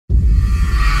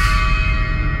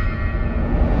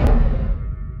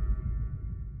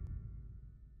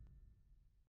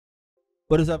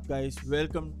What is up, guys?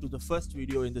 Welcome to the first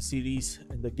video in the series,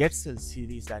 in the GetSkillz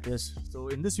series, that is. So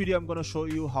in this video I'm going to show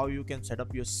you how you can set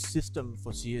up your system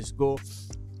for CSGO.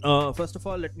 First of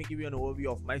all, let me give you an overview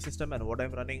of my system and what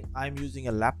I'm running. I'm using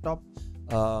a laptop,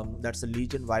 that's a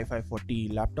Legion Wi-Fi 40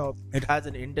 laptop. It has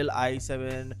an Intel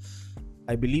i7,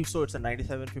 I believe so, it's a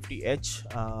 9750H,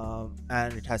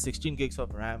 and it has 16 gigs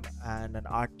of RAM and an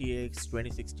RTX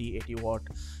 2060 80-watt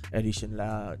edition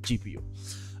GPU.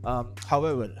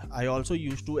 However, I also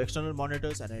use two external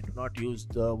monitors and I do not use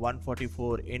the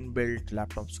 144 inbuilt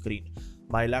laptop screen.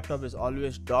 My laptop is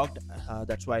always docked,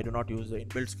 that's why I do not use the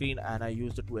inbuilt screen, and I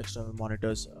use the two external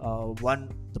monitors.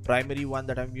 The primary one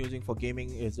that I'm using for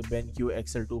gaming is the BenQ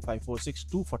XL2546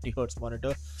 240Hz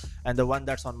monitor, and the one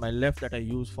that's on my left that I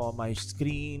use for my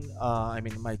screen,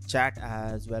 my chat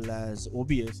as well as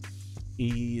OBS,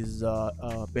 is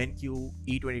BenQ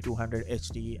E2200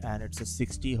 HD, and it's a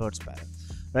 60 Hz panel,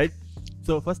 right?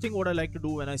 So first thing what I like to do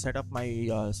when I set up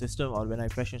my system or when I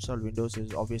fresh install Windows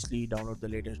is obviously download the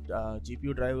latest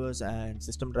GPU drivers and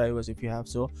system drivers if you have.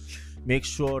 So make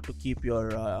sure to keep your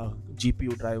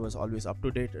GPU drivers always up to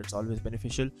date. It's always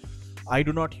beneficial. I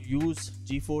do not use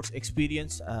GeForce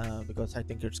Experience because I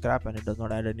think it's crap and it does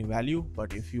not add any value,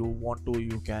 but if you want to,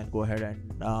 you can go ahead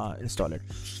and install it.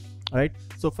 Alright,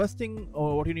 so first thing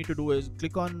what you need to do is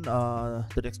click on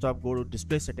the desktop, go to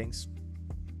display settings.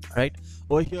 Right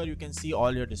over here you can see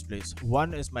all your displays.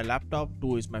 One is my laptop,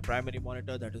 two is my primary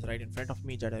monitor that is right in front of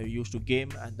me that I use to game,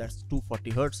 and that's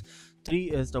 240 Hz.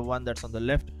 Three is the one that's on the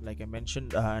left, like I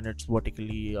mentioned, and it's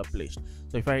vertically placed.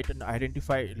 So if I hit an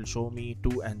identify, it will show me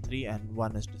 2 and 3, and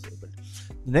 1 is disabled.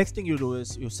 The next thing you do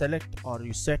is you select or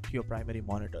you set your primary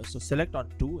monitor. So select on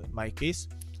 2 in my case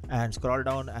and scroll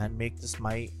down and make this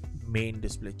my main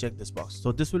display. Check this box.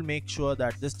 So this will make sure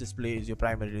that this display is your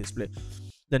primary display.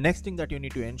 The next thing that you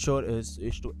need to ensure is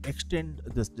to extend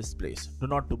this displays. Do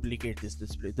not duplicate this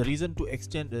display. The reason to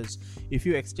extend is if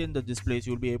you extend the displays,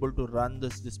 you'll be able to run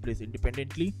this displays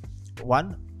independently.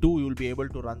 1, 2, you'll be able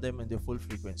to run them in their full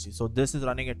frequency. So this is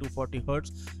running at 240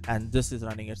 Hz and this is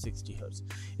running at 60 Hz.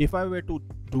 If I were to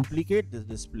duplicate this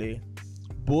display,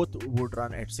 both would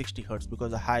run at 60 Hz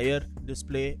because a higher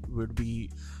display would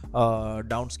be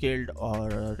downscaled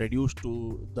or reduced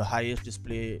to the highest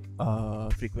display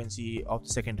frequency of the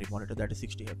secondary monitor, that is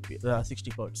 60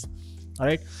 Hz. All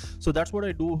right, so that's what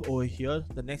I do over here.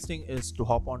 The next thing is to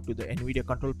hop on to the NVIDIA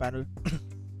control panel.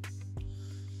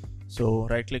 So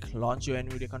right click, launch your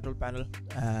NVIDIA control panel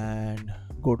and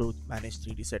go to manage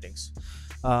 3D settings.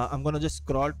 I'm gonna just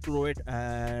scroll through it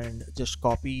and just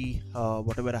copy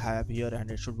whatever I have here,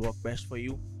 and it should work best for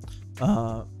you.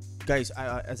 Guys,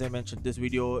 as I mentioned, this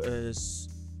video is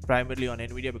primarily on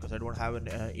NVIDIA because I don't have an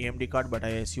AMD card, but I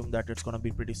assume that it's gonna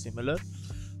be pretty similar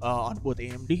on both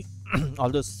AMD.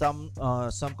 Although some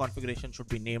configuration should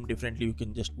be named differently, you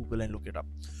can just Google and look it up.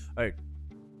 All right,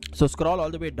 so scroll all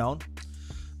the way down.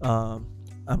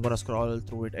 I'm gonna scroll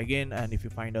through it again, and if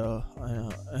you find a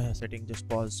setting, just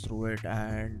pause through it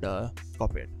and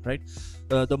copy it. Right,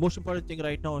 the most important thing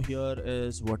right now here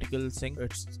is vertical sync.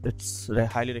 It's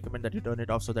highly recommend that you turn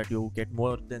it off so that you get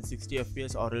more than 60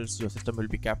 FPS, or else your system will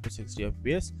be capped to 60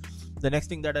 FPS. The next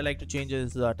thing that I like to change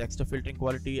is texture filtering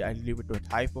quality. I leave it to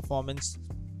high performance.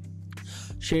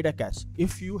 Shader cache.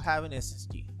 If you have an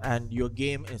SSD and your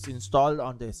game is installed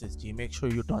on the SSD, make sure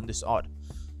you turn this on.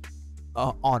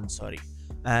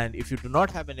 And if you do not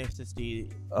have an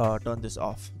SSD, turn this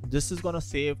off. This is going to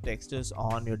save textures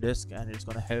on your disk, and it's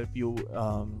going to help you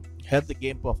help the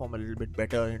game perform a little bit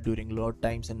better during load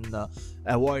times and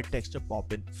avoid texture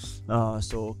pop-in.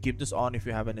 So keep this on if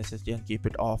you have an SSD, and keep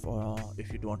it off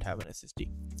if you don't have an SSD.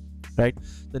 Right,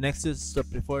 the next is the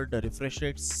preferred refresh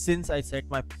rate. Since I set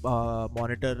my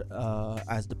monitor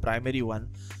as the primary one,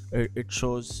 it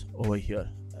shows over here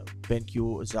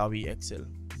BenQ Zawi XL.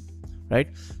 Right,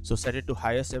 so set it to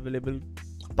highest available,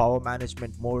 power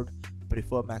management mode,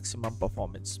 prefer maximum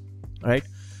performance. Right,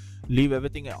 leave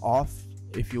everything off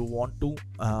if you want to.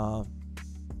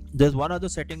 There's one other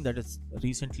setting that is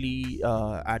recently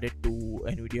added to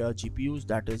NVIDIA GPUs,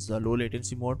 that is low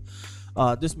latency mode.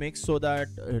 This makes so that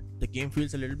the game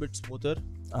feels a little bit smoother.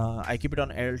 I keep it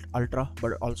on ultra,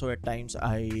 but also at times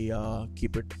I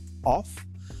keep it off.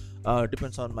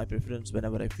 Depends on my preference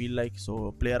whenever I feel like.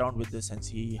 So play around with this and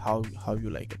see how you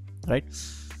like it. Right,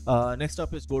 next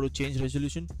up is go to change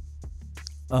resolution.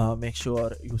 Make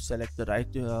sure you select the right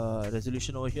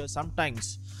resolution over here.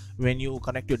 Sometimes when you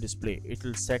connect your display, it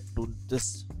will set to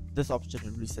this option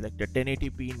will be selected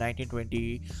 1080p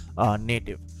 1920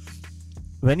 native.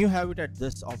 When you have it at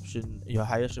this option, your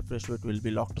highest refresh rate will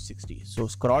be locked to 60. So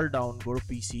scroll down, go to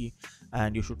PC,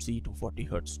 and you should see 240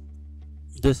 Hz.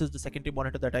 This is the secondary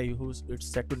monitor that I use.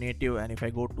 It's set to native, and if I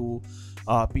go to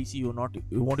PC,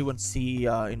 you won't even see,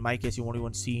 in my case, you won't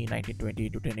even see 1920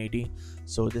 to 1080.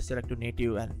 So this select to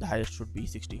native, and the highest should be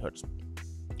 60 hertz.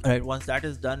 Alright, once that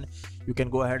is done, you can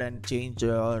go ahead and change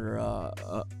your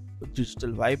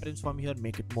digital vibrance from here,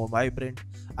 make it more vibrant.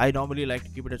 I normally like to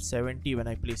keep it at 70 when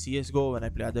I play CSGO. When I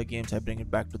play other games, I bring it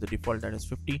back to the default, that is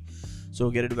 50. So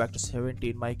get it back to 70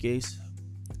 in my case.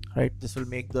 Right, this will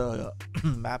make the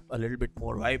map a little bit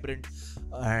more vibrant,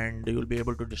 and you'll be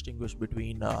able to distinguish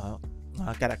between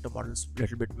character models a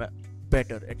little bit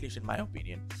better, at least in my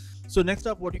opinion. So next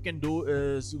up, what you can do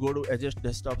is go to adjust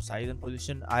desktop size and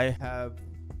position. I have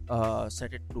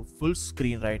set it to full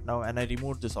screen right now, and I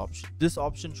removed this option. This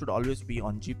option should always be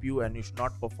on GPU, and you should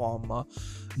not perform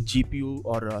GPU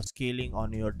or scaling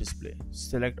on your display.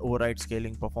 Select override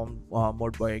scaling, perform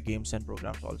mode by games and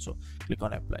programs. Also click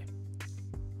on apply.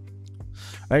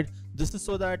 Right, this is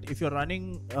so that if you're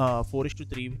running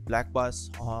 4:3 black bars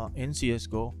in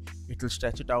CSGO, it will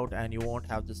stretch it out and you won't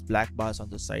have this black bars on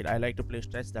the side. I like to play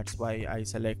stretch, that's why I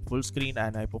select full screen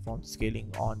and I perform the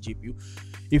scaling on GPU.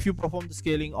 If you perform the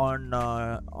scaling on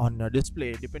a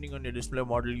display, depending on your display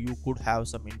model, you could have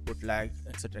some input lag,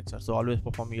 etc. So always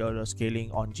perform your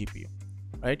scaling on GPU.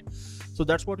 Right, so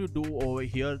that's what you do over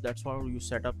here. That's how you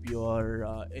set up your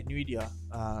NVIDIA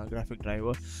graphic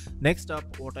driver. Next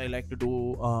up, what I like to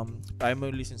do,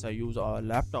 primarily since I use a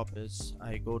laptop, is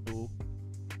I go to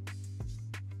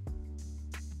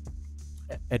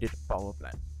edit power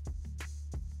plan.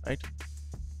 Right,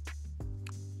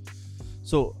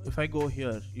 so if I go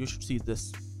here, you should see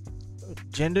this.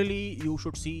 Generally you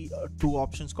should see two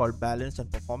options called balance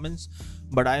and performance,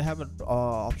 but I have an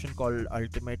option called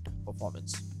ultimate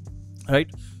performance. Right,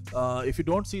 if you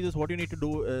don't see this, what you need to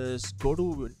do is go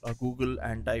to Google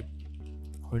and type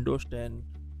Windows 10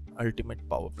 ultimate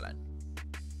power plan.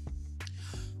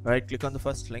 Right, click on the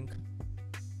first link,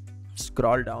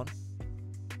 scroll down,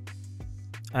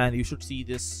 and you should see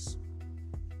this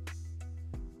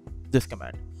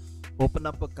command. Open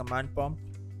up a command prompt,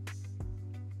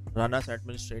 run as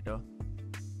administrator,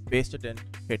 paste it in,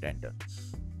 hit enter.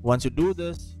 Once you do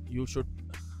this, you should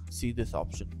see this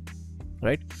option.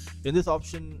 Right, in this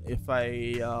option, if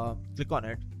I click on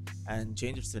it and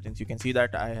change its settings, you can see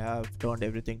that I have turned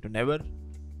everything to never.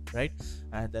 Right,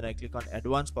 and then I click on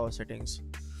advanced power settings.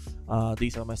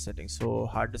 These are my settings. So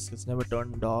hard disk is never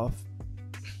turned off.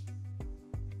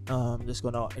 I'm just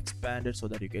gonna expand it so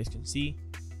that you guys can see.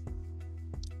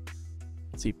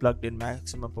 See, plugged in,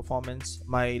 maximum performance.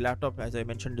 My laptop, as I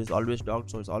mentioned, is always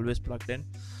docked, so it's always plugged in.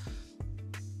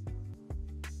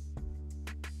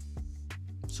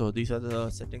 So these are the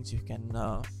settings. You can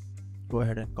go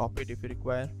ahead and copy it if you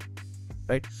require.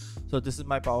 Right, so this is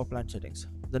my power plant settings.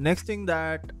 The next thing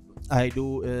that I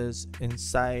do is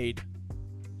inside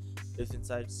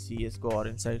CSGO or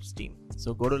inside Steam.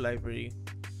 So go to library,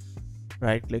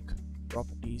 right click,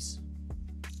 properties,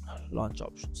 launch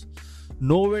options.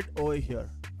 Note over here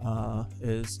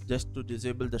is just to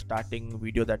disable the starting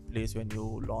video that plays when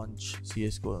you launch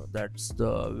CSGO. That's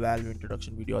the Valve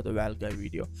introduction video or the Valve guy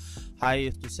video. High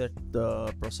is to set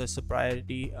the processor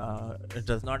priority. It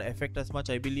does not affect as much,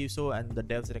 I believe so, and the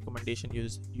dev's recommendation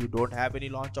is you don't have any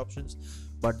launch options,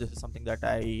 but this is something that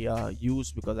I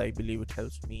use because I believe it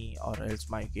helps me or helps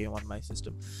my game on my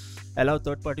system. Allow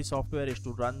third-party software is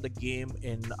to run the game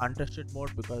in untested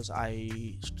mode because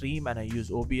I stream and I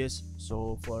use OBS.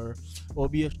 So for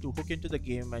OBS to hook into the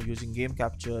game and using game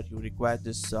capture, you require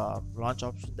this launch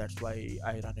option. That's why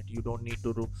I run it. You don't need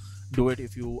to do it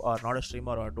if you are not a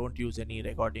streamer or don't use any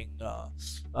recording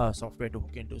software to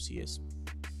hook into CS.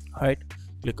 Alright,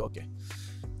 click OK.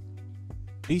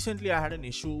 Recently I had an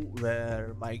issue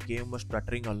where my game was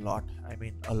stuttering a lot. I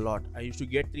mean a lot. I used to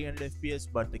get 300 FPS,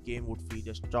 but the game would feel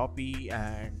just choppy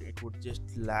and it would just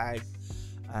lag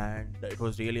and it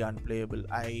was really unplayable.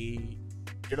 I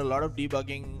did a lot of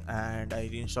debugging and I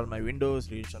reinstalled my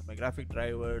Windows, reinstalled my graphic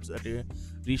drivers,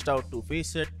 reached out to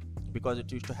Faceit because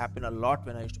it used to happen a lot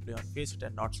when I used to play on Faceit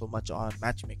and not so much on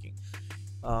matchmaking.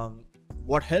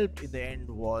 What helped in the end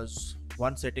was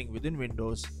one setting within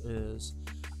Windows is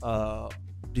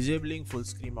disabling full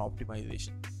screen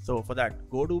optimization. So for that,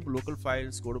 go to local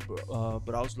files, go to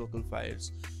browse local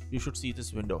files. You should see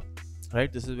this window. Right,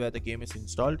 this is where the game is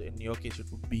installed. In your case, it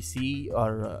would be C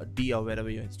or D or wherever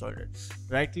you installed it.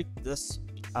 Right click this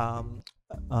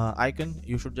icon.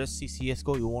 You should just see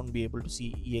CSGO. You won't be able to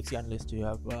see exe unless you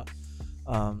have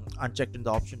unchecked in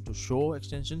the option to show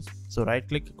extensions. So right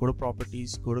click, go to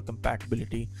properties, go to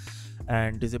compatibility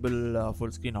and disable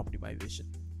full screen optimization.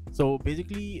 So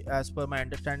basically, as per my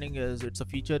understanding, is it's a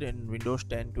feature in Windows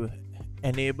 10 to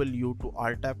enable you to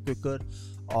alt tab quicker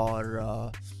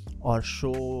or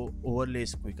show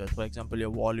overlays quicker. For example,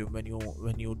 your volume, when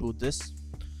you do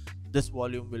this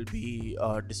volume will be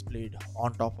displayed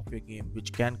on top of your game,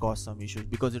 which can cause some issues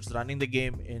because it's running the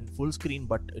game in full screen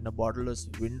but in a borderless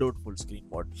windowed full screen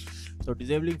mode. So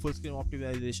disabling full screen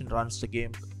optimization runs the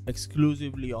game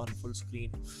exclusively on full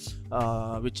screen,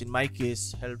 which in my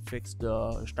case helped fix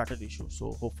the stutter issue.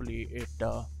 So hopefully it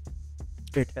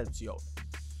helps you out.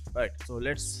 Right, so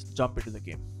let's jump into the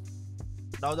game.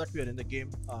 Now that we are in the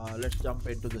game, let's jump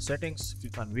into the settings.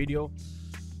 Click on video,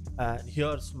 and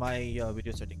here's my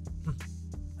video setting.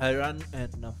 I run in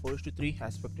 4:3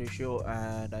 aspect ratio,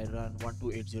 and I run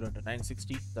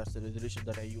 1280x960. That's the resolution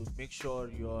that I use. Make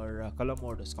sure your color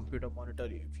mode is computer monitor.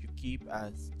 If you keep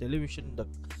as television, the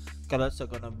colors are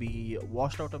gonna be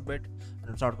washed out a bit and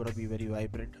it's not gonna be very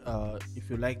vibrant. If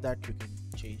you like that, you can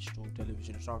change to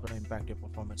television. It's not gonna impact your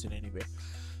performance in any way.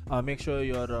 Make sure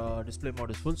your display mode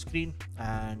is full screen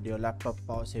and your laptop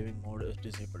power saving mode is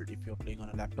disabled if you're playing on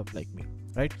a laptop like me,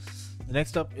 right? The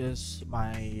next up is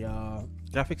my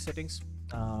graphics settings.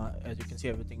 As you can see,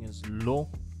 everything is low.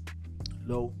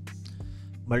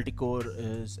 Multi-core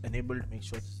is enabled. Make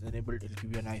sure this is enabled. It'll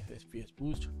give you a nice FPS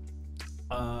boost.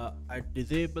 I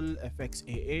disable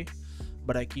FXAA,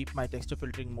 but I keep my texture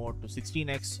filtering mode to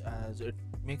 16x as it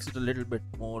makes it a little bit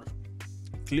more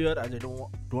clear, as I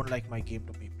don't like my game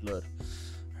to be blur,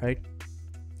 right?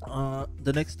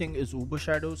 The next thing is Uber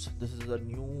shadows. This is a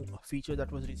new feature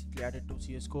that was recently added to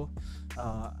CSGO.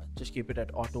 Just keep it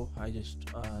at auto. I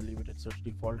just leave it at search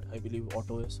default. I believe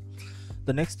auto is.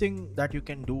 The next thing that you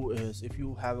can do is, if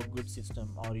you have a good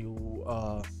system or you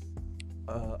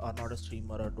are not a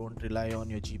streamer or don't rely on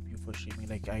your GPU for streaming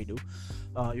like I do,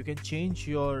 you can change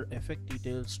your effect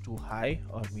details to high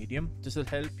or medium. This will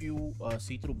help you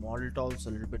see through model tools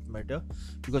a little bit better,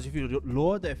 because if you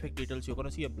lower the effect details, you're going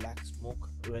to see a black smoke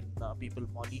when people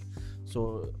molly.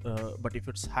 So but if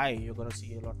it's high, you're going to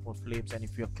see a lot more flames, and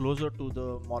if you're closer to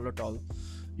the model tool,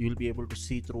 you'll be able to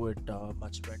see through it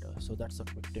much better. So that's a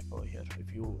quick tip over here,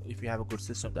 if you have a good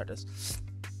system, that is.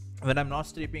 When I'm not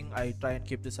streaming, I try and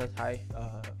keep this as high,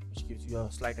 which gives you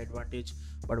a slight advantage,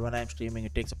 but when I'm streaming,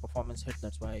 it takes a performance hit.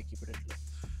 That's why I keep it at low,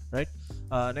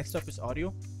 right? Next up is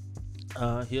audio.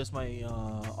 Here's my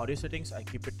audio settings. I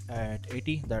keep it at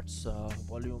 80. That's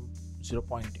volume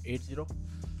 0.80.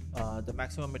 The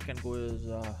maximum it can go is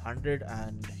 100,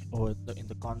 and in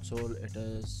the console it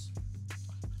is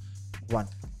 1.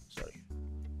 Sorry,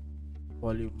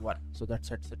 volume 1. So that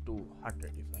sets it to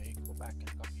 100. If I go back and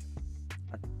come here.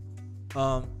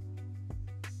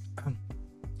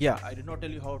 Yeah, I did not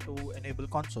tell you how to enable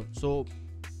console. So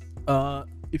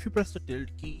if you press the tilt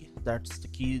key, that's the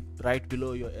key right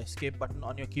below your escape button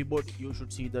on your keyboard, you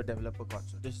should see the developer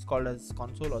console. This is called as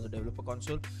console or the developer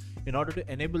console. In order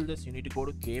to enable this, you need to go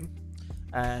to game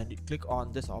and click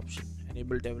on this option,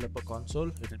 enable developer console.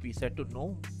 It will be set to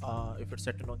no. If it's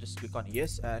set to no, just click on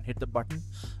yes and hit the button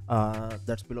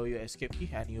that's below your escape key,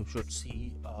 and you should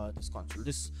see this console.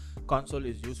 This console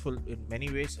is useful in many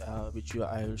ways, which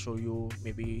I will show you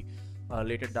maybe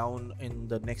later down in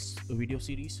the next video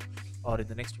series, or in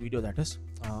the next video, that is.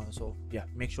 So yeah,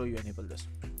 make sure you enable this.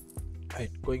 Right,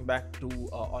 going back to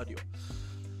audio.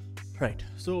 Right,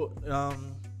 so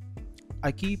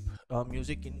I keep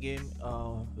music in game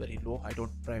very low. I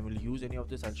don't primarily use any of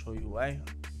this. I'll show you why.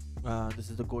 This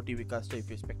is the GoTV caster. If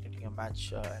you're spectating a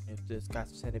match and if this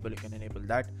cast is enabled, you can enable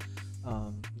that.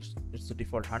 It's the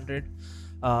default 100.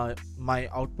 My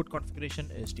output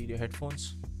configuration is stereo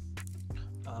headphones.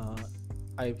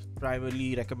 I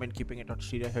primarily recommend keeping it on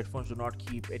stereo headphones. Do not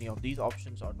keep any of these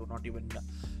options, or do not even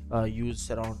use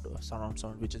surround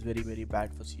sound, which is very, very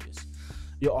bad for CS.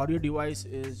 Your audio device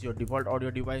is your default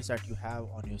audio device that you have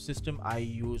on your system. I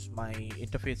use my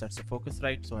interface, that's the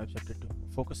Focusrite, so I've set it to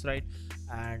Focusrite.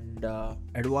 And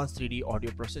advanced 3D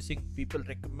audio processing, people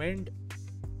recommend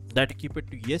that you keep it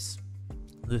to yes.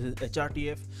 This is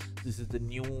HRTF. This is the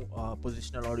new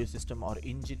positional audio system or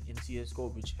engine in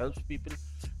CSGO, which helps people,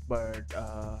 but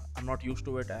I'm not used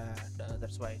to it, and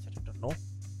that's why I set it to no.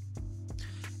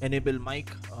 Enable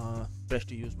mic, press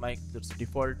to use mic, that's the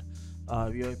default.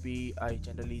 VoIP, I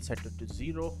generally set it to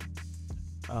 0.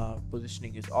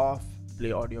 Positioning is off.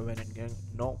 Play audio when in game,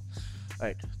 no.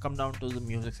 Right, come down to the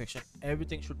music section.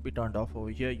 Everything should be turned off over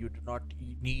here. You do not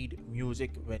need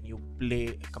music when you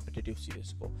play competitive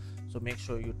CSGO, so make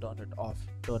sure you turn it off,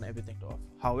 turn everything off.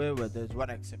 However, there's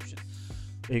one exception.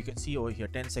 You can see over here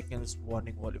 10 seconds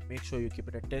warning volume. Make sure you keep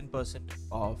it at 10%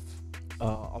 of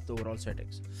the overall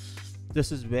settings.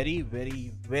 This is very,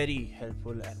 very, very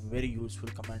helpful and very useful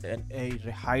command, and I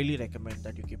highly recommend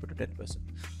that you keep it at 10%.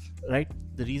 right?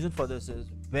 The reason for this is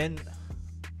when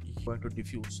you're going to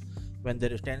defuse, when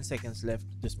there is 10 seconds left,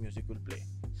 this music will play.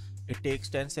 It takes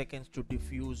 10 seconds to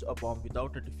defuse a bomb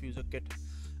without a diffuser kit,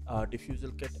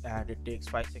 and it takes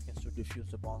 5 seconds to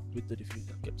defuse a bomb with the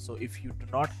diffuser kit. So if you do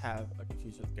not have a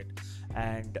diffuser kit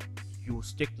and you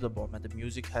stick to the bomb and the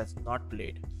music has not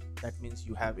played, that means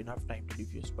you have enough time to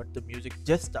defuse. But the music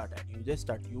just started and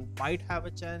you might have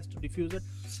a chance to defuse it,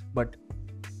 but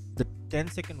the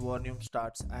 10-second volume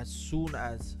starts as soon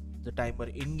as the timer,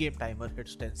 in-game timer,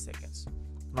 hits 10 seconds,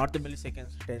 not the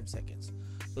milliseconds, 10 seconds.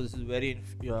 So this is very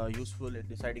useful in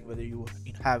deciding whether you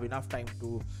have enough time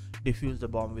to defuse the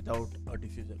bomb without a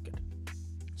diffuser kit.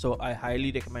 So I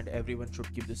highly recommend everyone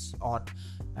should keep this on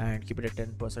and keep it at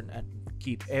 10% and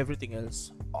keep everything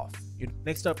else off.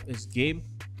 Next up is game,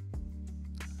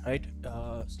 right?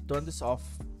 Turn this off.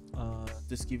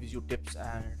 This gives you tips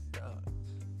and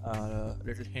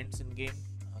little hints in game.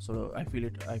 So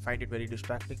I find it very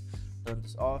distracting. Turn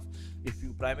this off. If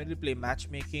you primarily play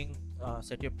matchmaking,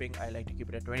 set your ping. I like to keep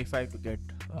it at 25 to get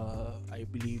I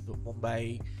believe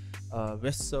Mumbai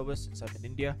West server, since I'm in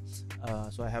India.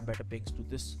 So I have better pings to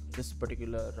this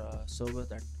particular server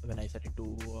that when I set it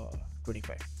to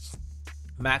 25.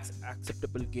 Max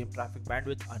acceptable game traffic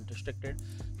bandwidth unrestricted.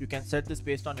 You can set this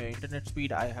based on your internet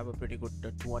speed. I have a pretty good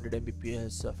 200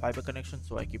 Mbps fiber connection,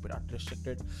 so I keep it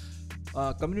unrestricted.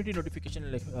 Community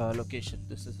notification location,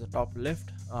 this is the top left,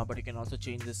 but you can also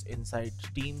change this inside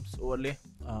Steam's overlay.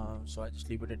 So I just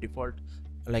leave it at default.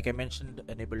 Like I mentioned,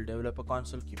 enable developer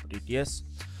console, keep it at yes.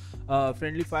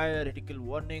 Friendly fire reticle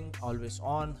warning always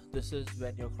on. This is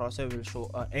when your crosshair will show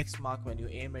a X mark when you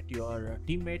aim at your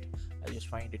teammate. I just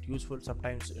find it useful.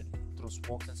 Sometimes through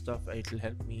smokes and stuff, it will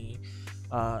help me,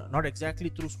 not exactly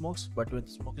through smokes, but when the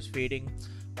smoke is fading,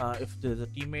 if there's a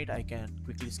teammate, I can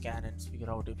quickly scan and figure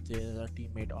out if there's a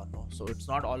teammate or no. So it's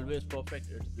not always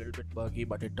perfect, it's a little bit buggy,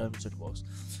 but at times it works.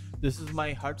 This is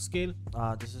my HUD scale.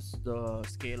 This is the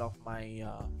scale of my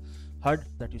HUD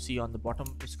that you see on the bottom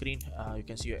of the screen. You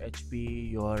can see your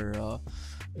HP,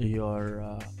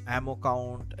 your ammo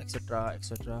count, etc.,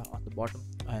 on the bottom,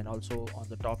 and also on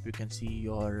the top you can see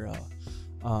your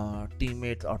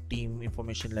teammate or team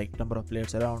information like number of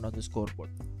players around on the scoreboard.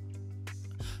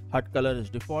 HUD color is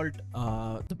default.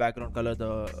 The background color,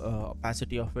 the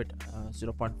opacity of it,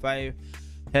 0.5.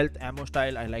 Health ammo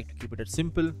style, I like to keep it at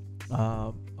simple.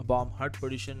 A bomb HUD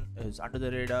position is under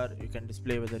the radar. You can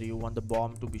display whether you want the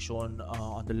bomb to be shown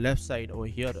on the left side over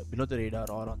here below the radar,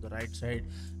 or on the right side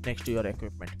next to your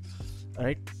equipment.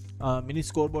 Alright. Mini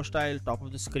scoreboard style, top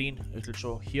of the screen, it will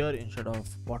show here instead of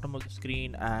bottom of the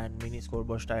screen, and mini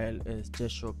scoreboard style is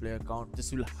just show player count.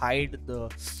 This will hide the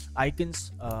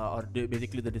icons or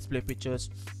basically the display pictures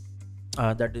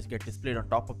that get displayed on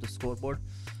top of the scoreboard.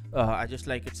 I just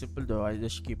like it simple though. I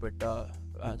just keep it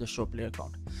just show player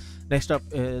count. Next up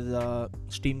is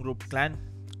Steam group clan,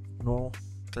 no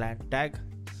clan tag.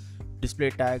 Display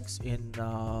tags in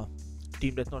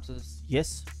team death notices,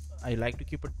 yes. I like to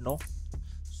keep it no.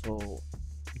 So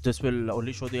this will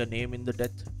only show their name in the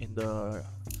death in the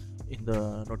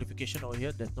notification over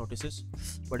here, death notices.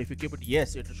 But if you keep it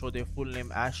yes, it will show their full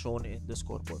name as shown in the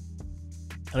scoreboard.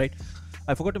 Right.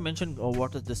 I forgot to mention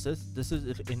what this is. This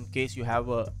is in case you have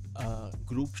a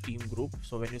group, Steam group.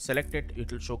 So when you select it,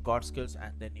 it will show GoTSKillZ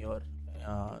and then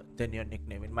your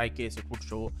nickname. In my case, it would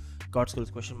show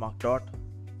GoTSKillZ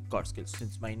 !GoTSKillZ,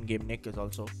 since my in-game nick is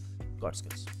also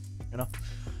GoTSKillZ.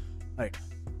 Right.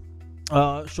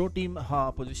 Show team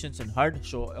positions in HUD,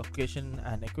 show location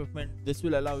and equipment. This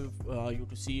will allow you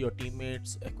to see your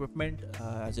teammates' equipment,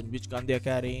 as in which gun they are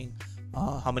carrying,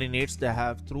 how many nades they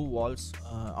have through walls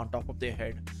on top of their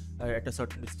head at a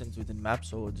certain distance within map.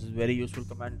 So this is a very useful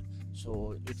command.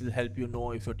 So it will help you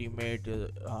know if your teammate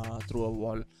through a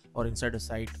wall or inside a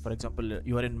site. For example,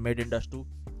 you are in mid Indus 2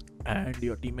 and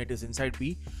your teammate is inside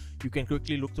B. You can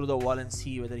quickly look through the wall and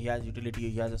see whether he has utility,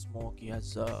 he has a smoke, he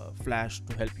has a flash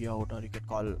to help you out, or you can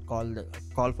call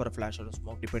for a flash or a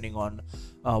smoke depending on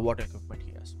what equipment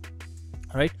he has.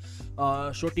 Right.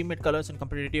 Show teammate colors in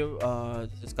competitive.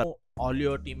 This color, all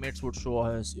your teammates would show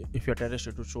as, if you're terrorist,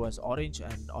 it would show as orange,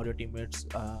 and all your teammates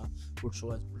would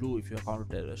show as blue if you're counter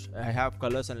terrorist. I have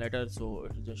colors and letters, so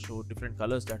it will just show different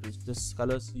colors. That is this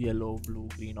colors, yellow, blue,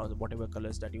 green, or whatever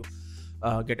colors that you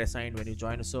get assigned when you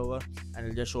join a server, and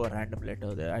it'll just show a random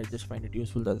letter there. I just find it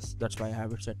useful. That's why I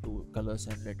have it set to colors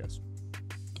and letters.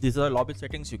 These are lobby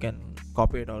settings. You can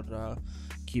copy it or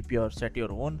set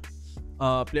your own.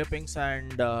 Player pings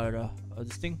and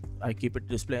this thing, I keep it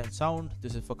display and sound.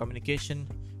 This is for communication.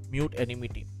 Mute enemy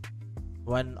team,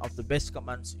 one of the best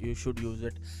commands, you should use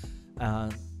it.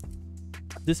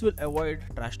 This will avoid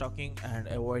trash talking and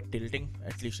avoid tilting.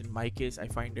 At least in my case, I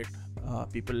find it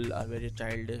people are very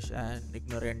childish and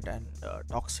ignorant and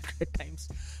toxic at times,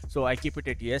 so I keep it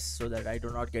at yes so that I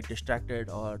do not get distracted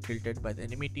or tilted by the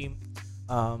enemy team.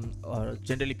 Or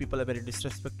generally people are very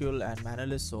disrespectful and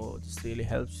mannerless, so this really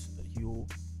helps you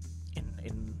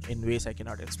in ways I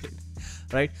cannot explain.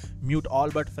 Right, mute all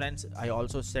but friends. I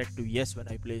also set to yes when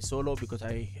I play solo, because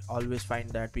I always find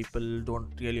that people don't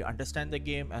really understand the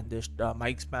game and they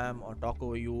mic spam or talk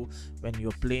over you when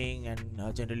you're playing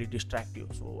and generally distract you.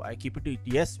 So I keep it to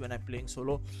yes when I'm playing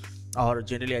solo, or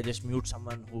generally I just mute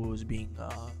someone who's being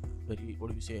very, what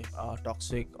do you say,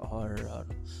 toxic or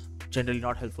generally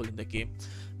not helpful in the game,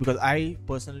 because I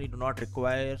personally do not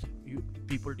require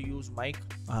people to use mic.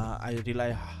 I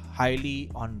rely highly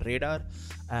on radar,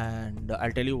 and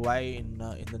I'll tell you why in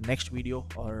the next video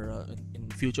or in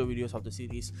future videos of the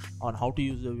series on how to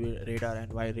use the radar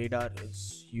and why radar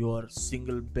is your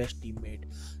single best teammate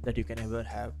that you can ever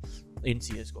have in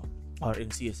CSGO or in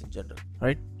CS in general.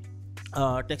 Right,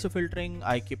 texture filtering,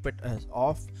 I keep it as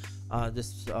off.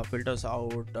 This filters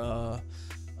out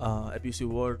abusive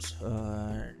words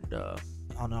and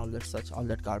on all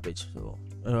that garbage, so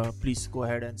please go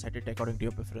ahead and set it according to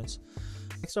your preference.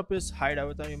 Next up is hide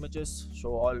avatar images. So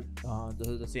all this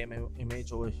is the same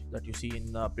image that you see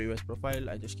in the previous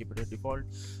profile. I just keep it at default.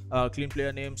 Clean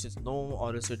player names is no,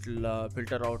 or else it'll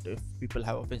filter out if people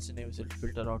have offensive names. It'll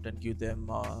filter out and give them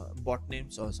bot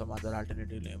names or some other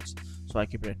alternative names, so I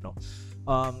keep it at no.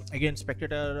 Again,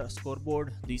 spectator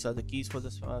scoreboard, these are the keys for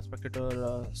the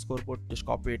spectator scoreboard. Just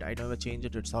copy it, I never change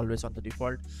it, it's always on the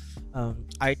default.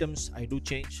 Items I do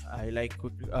change. I like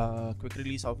quick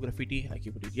release of graffiti, I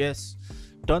keep it at yes.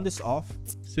 Turn this off.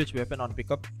 Switch weapon on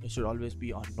pickup, it should always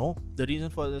be on no. The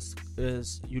reason for this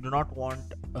is you do not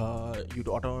want you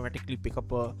to automatically pick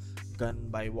up a gun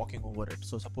by walking over it.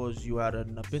 So suppose you are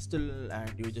in a pistol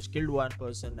and you just killed one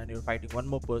person and you're fighting one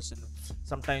more person,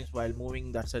 sometimes while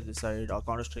moving that side to side or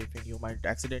counter strafing you might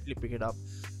accidentally pick it up.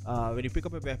 When you pick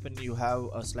up a weapon you have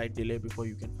a slight delay before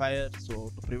you can fire,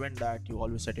 so to prevent that you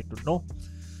always set it to no.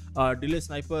 Delay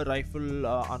sniper rifle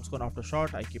on score after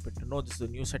shot, I keep it to no. This is the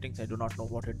new settings, I do not know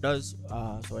what it does.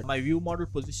 So my view model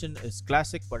position is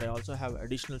classic, but I also have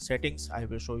additional settings I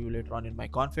will show you later on in my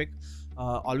config.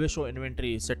 Always show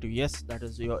inventory is set to yes, that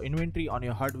is your inventory on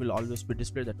your HUD will always be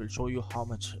displayed. That will show you how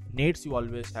much nades you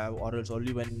always have, or else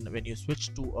only when you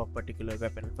switch to a particular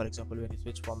weapon. For example, when you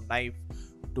switch from knife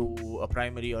to a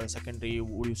primary or a secondary,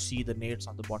 would you see the nades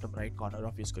on the bottom right corner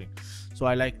of your screen. So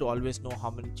I like to always know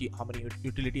how many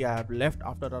utility I have left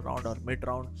after a round or mid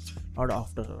round, not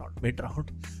after a round, mid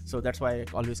round. So that's why I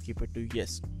always keep it to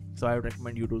yes. So I would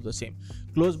recommend you do the same.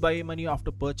 Close buy menu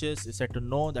after purchase is set to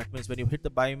no. That means when you hit the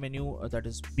buy menu, that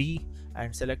is B,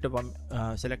 and select a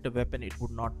weapon, it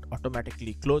would not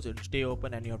automatically close, it will stay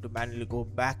open and you have to manually go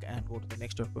back and go to the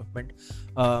next equipment.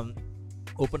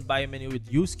 Open buy menu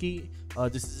with use key.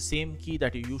 This is the same key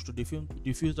that you use to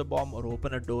defuse the bomb or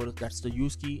open a door. That's the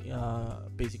use key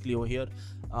basically over here.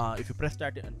 If you press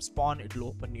that and spawn, it will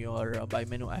open your buy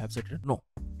menu. I have set it no.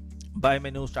 Buy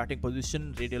menu starting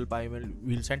position, radial buy menu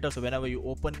wheel center. So whenever you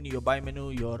open your buy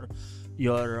menu,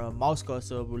 your mouse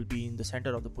cursor will be in the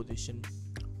center of the position.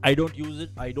 I don't use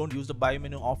it. I don't use the buy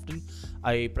menu often.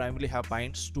 I primarily have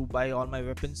binds to buy all my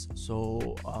weapons,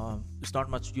 so it's not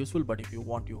much useful, but if you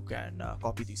want you can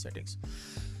copy these settings.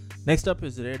 Next up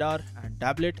is radar and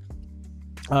tablet.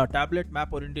 Tablet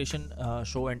map orientation,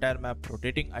 show entire map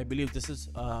rotating. I believe this is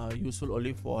useful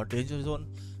only for danger zone.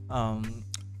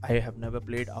 I have never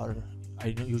played, or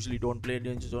I usually don't play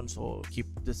danger zone, so keep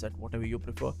this at whatever you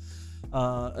prefer.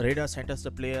 Radar centers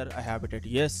the player, I have it at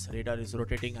yes. Radar is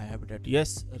rotating, I have it at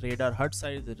yes. Radar HUD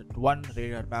size is at 1.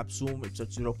 Radar map zoom, it's at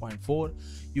 0.4.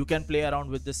 You can play around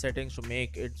with the settings to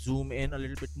make it zoom in a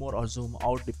little bit more or zoom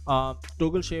out.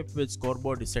 Toggle shape with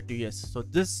scoreboard is set to yes. So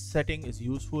this setting is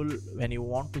useful when you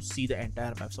want to see the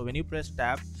entire map. So when you press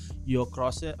tab, your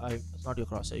crosshair, not your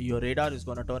crosshair, your radar is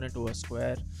going to turn into a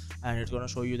square and it's going to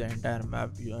show you the entire map,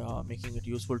 making it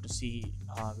useful to see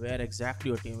where exactly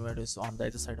your teammate is on the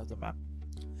other side of the map.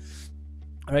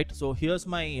 Alright, so here's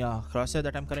my crosshair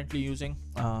that I'm currently using.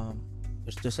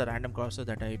 It's just a random crosshair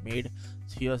that I made.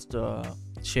 Here's the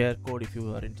share code if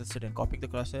you are interested in copying the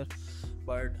crosshair,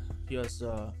 but here's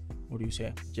what do you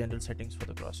say, general settings for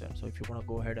the crosshair. So if you want to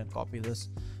go ahead and copy this,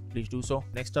 please do so.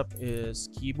 Next up is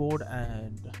keyboard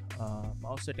and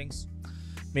mouse settings.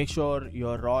 Make sure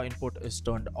your raw input is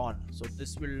turned on, so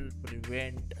this will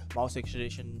prevent mouse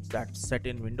accelerations that's set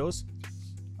in Windows.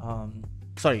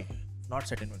 Sorry, not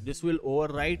set in Windows. This will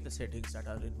overwrite the settings that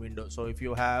are in Windows. So if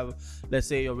you have, let's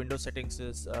say your Windows settings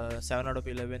is 7 out of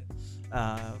 11,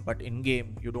 but in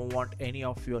game you don't want any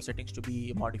of your settings to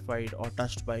be modified or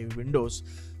touched by Windows,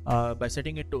 by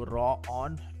setting it to raw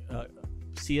on,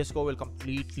 CSGO will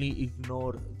completely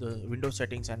ignore the Windows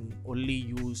settings and only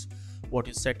use what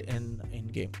is set in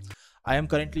game. I am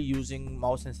currently using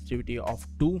mouse sensitivity of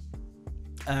 2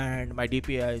 and my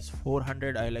DPI is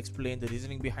 400. I'll explain the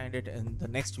reasoning behind it in the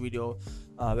next video,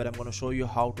 where I'm going to show you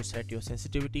how to set your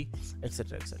sensitivity,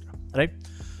 etc, right?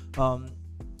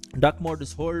 Duck mode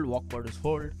is hold, walk mode is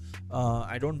hold.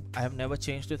 I have never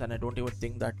changed this, and I don't even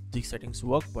think that these settings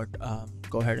work, but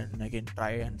go ahead and again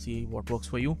try and see what works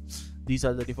for you. These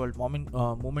are the default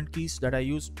movement keys that I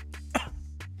use.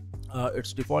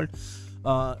 It's default.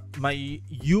 My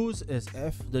use is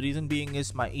F. The reason being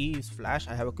is my E is flash.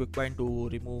 I have a quick bind to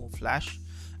remove flash,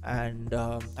 and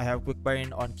I have quick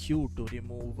bind on Q to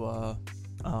remove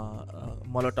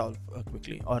Molotov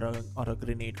quickly, or a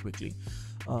grenade quickly.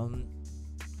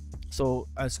 So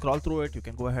I'll scroll through it. You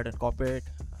can go ahead and copy it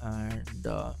and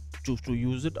choose to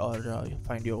use it, or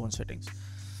find your own settings.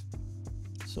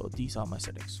 So these are my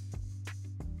settings,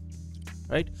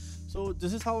 right? So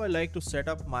this is how I like to set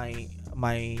up my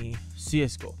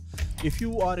CSGO. If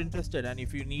you are interested and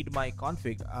if you need my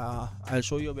config, I'll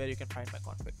show you where you can find my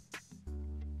config.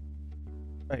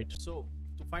 Right, so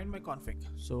to find my config,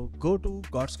 so go to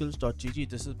GoTSKillZ.gg.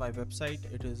 This is my website.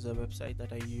 It is a website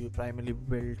that I primarily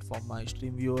built for my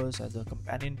stream viewers as a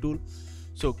companion tool.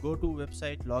 So go to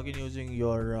website, log in using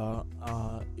your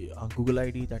Google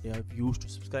ID that you have used to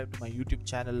subscribe to my YouTube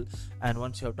channel, and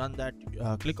once you have done that,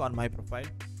 click on my profile.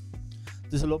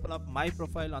 This will open up my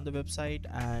profile on the website,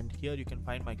 and here you can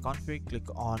find my config. Click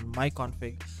on my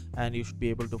config and you should be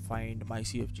able to find my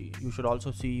CFG. You should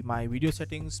also see my video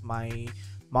settings, my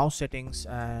mouse settings,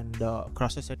 and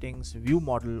crosshair settings, view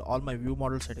model, all my view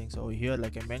model settings over here.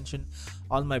 Like I mentioned,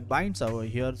 all my binds are over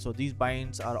here. So these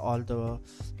binds are all the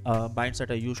binds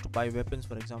that I use to buy weapons.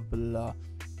 For example,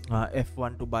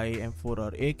 F1 to buy M4 or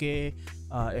AK,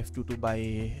 F2 to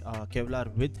buy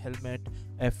Kevlar with helmet,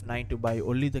 F9 to buy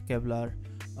only the Kevlar,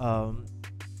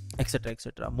 etc,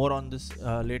 etc. More on this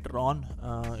later on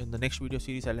in the next video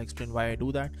series. I'll explain why I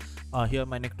do that. Here are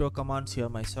my network commands, here are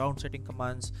my sound setting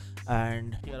commands,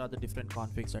 and here are the different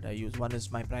configs that I use. One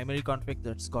is my primary config,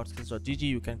 that's GetSkillz.gg.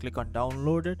 You can click on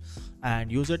download it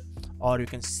and use it, or you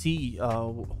can see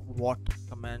what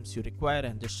commands you require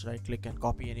and just right click and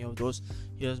copy any of those.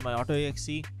 Here's my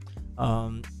auto-exe.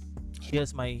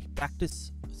 Here's my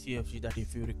practice CFG that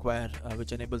if you require,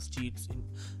 which enables cheats in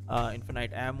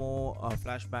infinite ammo,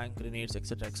 flashbang, grenades,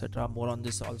 etc, etc. More on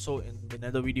this also in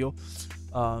another video.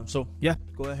 So yeah,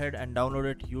 go ahead and download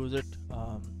it, use it,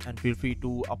 and feel free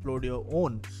to upload your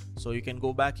own. So you can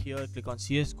go back here, click on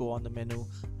CSGO on the menu,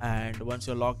 and once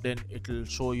you're logged in, it will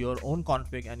show your own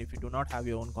config. And if you do not have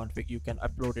your own config, you can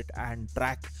upload it and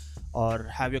track or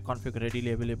have your config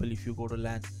readily available if you go to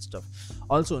LANs and stuff.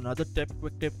 Also, another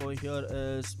quick tip over here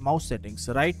is mouse settings.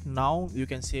 Right now you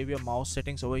can save your mouse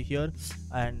settings over here,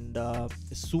 and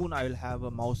soon I will have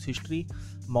a mouse history,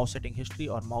 mouse setting history,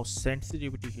 or mouse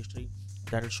sensitivity history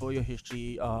that will show your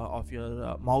history of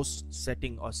your mouse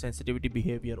setting or sensitivity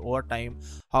behavior over time.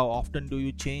 How often do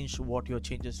you change, what your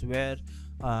changes were,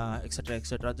 etc,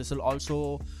 etc. This will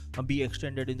also be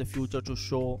extended in the future to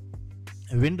show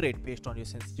win rate based on your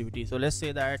sensitivity. So let's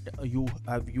say that you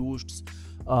have used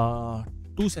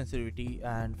 2 sensitivity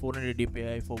and 400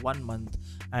 DPI for 1 month,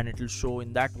 and it will show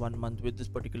in that 1 month with this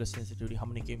particular sensitivity how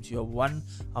many games you have won,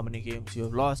 how many games you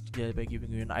have lost, by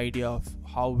giving you an idea of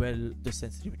how well the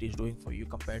sensitivity is doing for you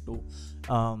compared to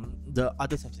the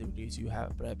other sensitivities you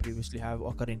have previously have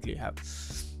or currently have.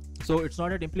 So it's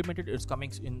not yet implemented, it's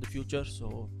coming in the future,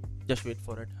 so just wait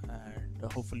for it,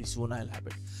 and hopefully soon I'll have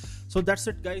it. So that's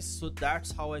it, guys. So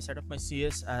that's how I set up my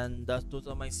CS, and those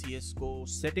are my CSGO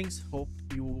settings. Hope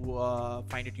you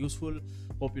find it useful,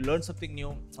 hope you learned something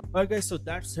new. Alright guys, so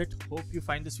that's it. Hope you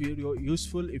find this video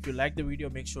useful. If you like the video,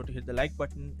 make sure to hit the like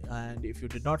button, and if you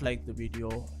did not like the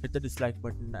video, hit the dislike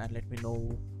button and let me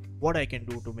know what I can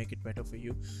do to make it better for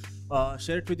you.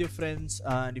 Share it with your friends,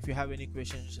 and if you have any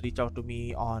questions, reach out to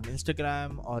me on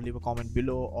Instagram or leave a comment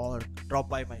below, or drop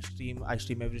by my stream. I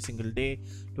stream every single day,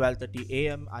 12:30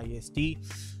 AM IST.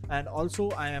 And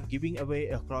also I am giving away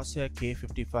a Crosshair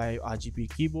K55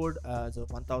 RGB keyboard as a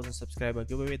 1000 subscriber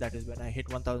giveaway. That is when I hit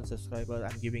 1000 subscribers,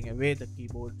 I'm giving away the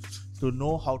keyboard. To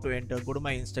know how to enter, go to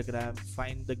my Instagram,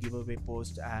 find the giveaway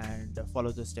post and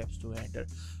follow the steps to enter.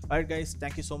 Alright guys,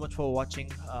 thank you so much for watching.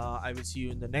 I will see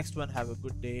you in the next one. Have a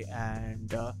good day, and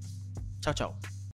ciao ciao.